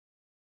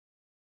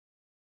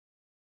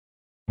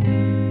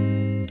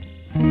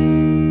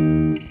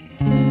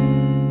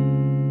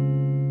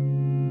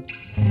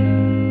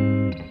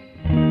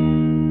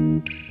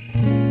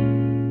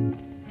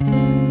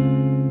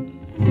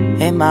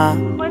ma,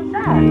 what's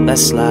that?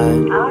 let's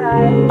slide.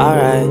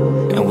 Alright,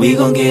 and we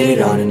gon' get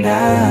it on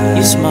tonight.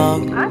 You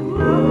smoke, I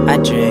smoke. I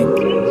drink,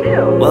 Me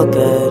too. well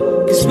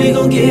good, cause we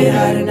gon' get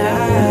high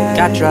tonight.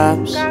 Got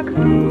drops, Got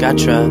cool. got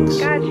trucks,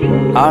 Got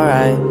you.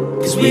 alright,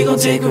 cause we gon'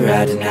 take a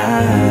ride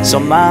tonight. So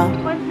ma,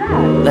 What's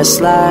that? let's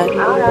slide.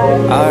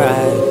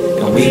 Alright.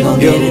 And we gon'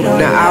 get it on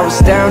Now I was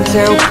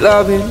downtown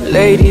clubbing,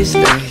 ladies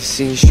night.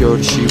 Seen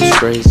shorty, she was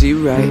crazy,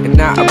 right?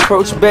 And I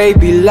approached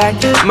baby like,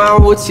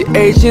 Mom, what's your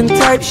Asian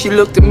type? She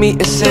looked at me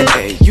and said,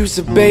 hey, you's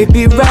a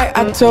baby, right?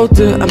 I told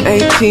her I'm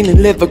 18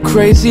 and live a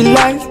crazy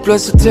life.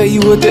 Plus I'll tell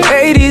you what the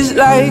 80s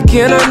like,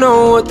 and I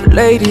know what the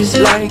ladies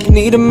like.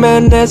 Need a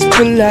man that's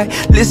polite,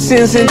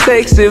 listens and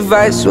takes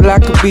advice. Well, I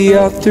could be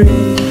all three,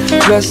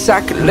 plus I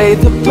could lay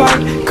the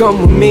pipe.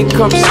 Come with me,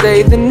 come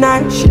stay the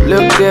night. She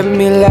looked at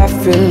me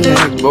laughing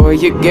like, boy,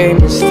 your game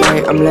is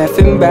tight. I'm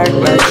laughing back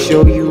like,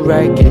 show you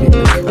right, get in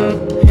the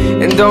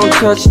car. And don't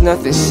touch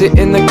nothing, sit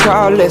in the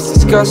car, let's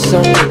discuss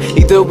something.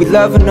 Either we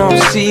loving or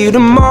I'll see you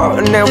tomorrow.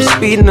 And now we're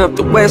speeding up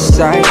the west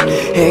side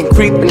and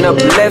creeping up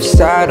the left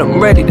side. I'm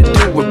ready to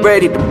do it,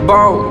 ready to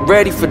bone,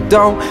 ready for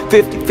dawn.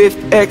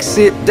 50-50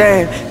 exit,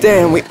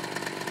 damn, we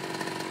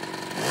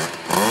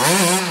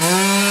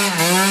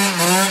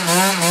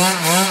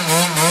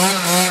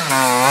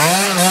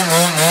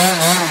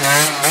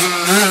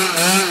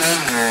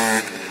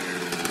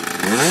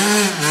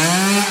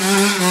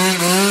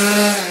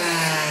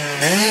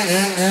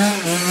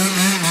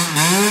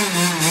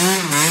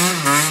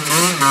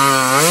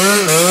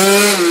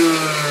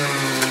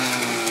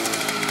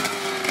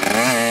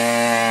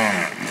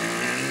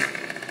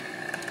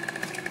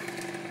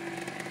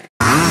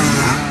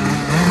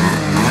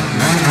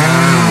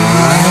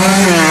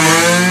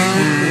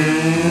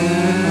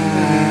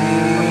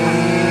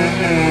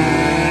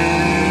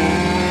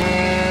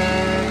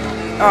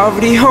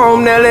already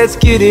home, now let's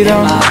get it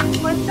on.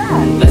 What's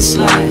that? let's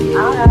slide.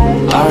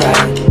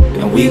 Alright.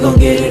 And we gon'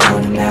 get it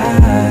on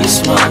tonight. You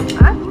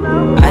smoke, I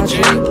smoke. I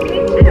drink,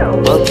 Me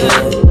too. well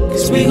good,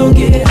 cause we gon'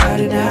 get high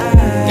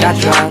tonight.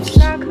 Got drops,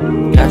 Got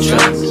cool. got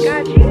trucks,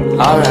 Got you.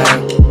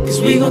 alright,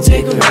 cause we gon'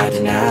 take a ride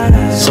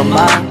tonight. So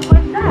ma, What's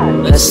that?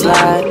 let's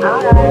slide.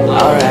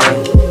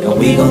 Alright, and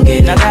we gon'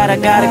 get it. Now that I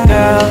got a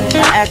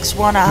girl, my ex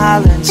wanna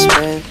holler and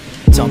spit.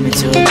 Told me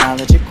to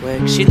acknowledge it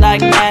quick. She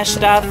like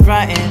mashed out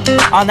frontin'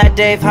 on that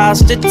Dave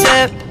Hoster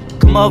tip.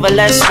 Come over,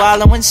 let's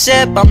swallow and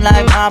sip. I'm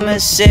like,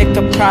 mama's sick,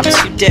 I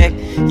promise you dick.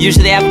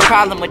 Usually have a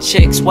problem with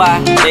chicks,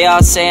 why? They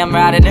all say I'm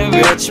riding and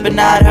rich, but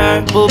not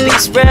her.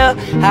 Boobies real,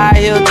 high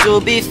heel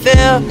doobie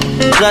feel.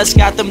 Plus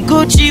got them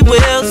Gucci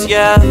wheels,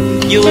 yeah.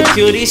 You a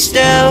cutie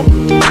still,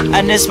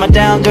 and it's my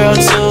down girl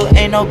too.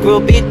 Ain't no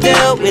groupie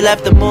deal. We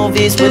left the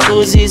movies with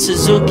Uzi,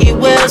 Suzuki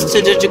wheels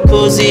to the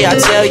jacuzzi. I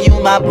tell you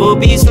my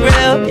boobies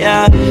real,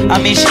 yeah.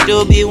 I mean she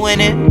do be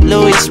winning,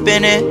 Louis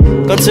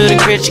spinning. Go to the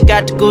crib, she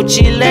got the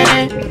Gucci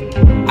linen.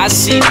 I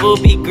see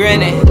Booby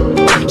grinning.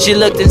 She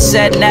looked and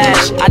said,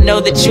 Nash, I know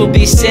that you'll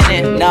be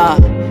sinning. Nah,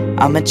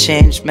 I'm a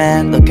changed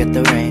man, look at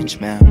the range,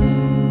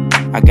 man.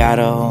 I got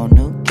a whole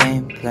new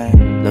game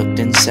plan. Looked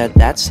and said,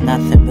 that's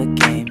nothing but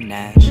game,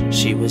 Nash.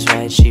 She was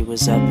right, she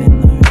was up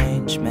in the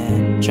range,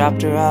 man.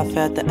 Dropped her off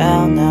at the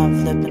L, now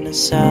I'm flipping the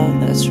cell.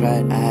 That's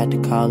right, I had to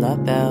call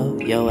up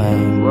L. Yo,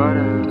 L, what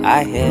up?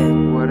 I hit,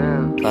 What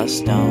up? plus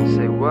don't.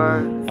 Say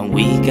what? And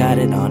we got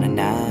it on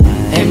tonight.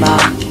 Hey, mom,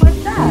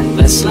 What's that?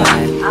 let's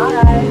slide.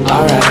 Alright.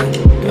 Alright,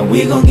 and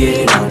we gon' get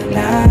it on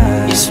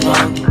tonight. You smoke,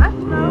 I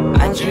smoke.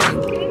 I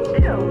drink, Me